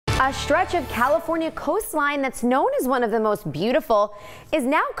A stretch of California coastline that's known as one of the most beautiful is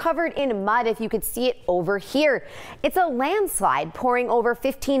now covered in mud, if you could see it over here. It's a landslide pouring over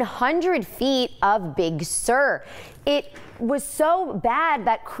 1,500 feet of Big Sur. It was so bad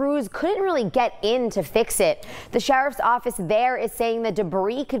that crews couldn't really get in to fix it. The sheriff's office there is saying the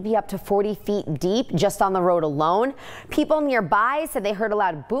debris could be up to 40 feet deep just on the road alone. People nearby said they heard a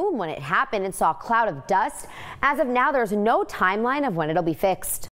loud boom when it happened and saw a cloud of dust. As of now, there's no timeline of when it'll be fixed.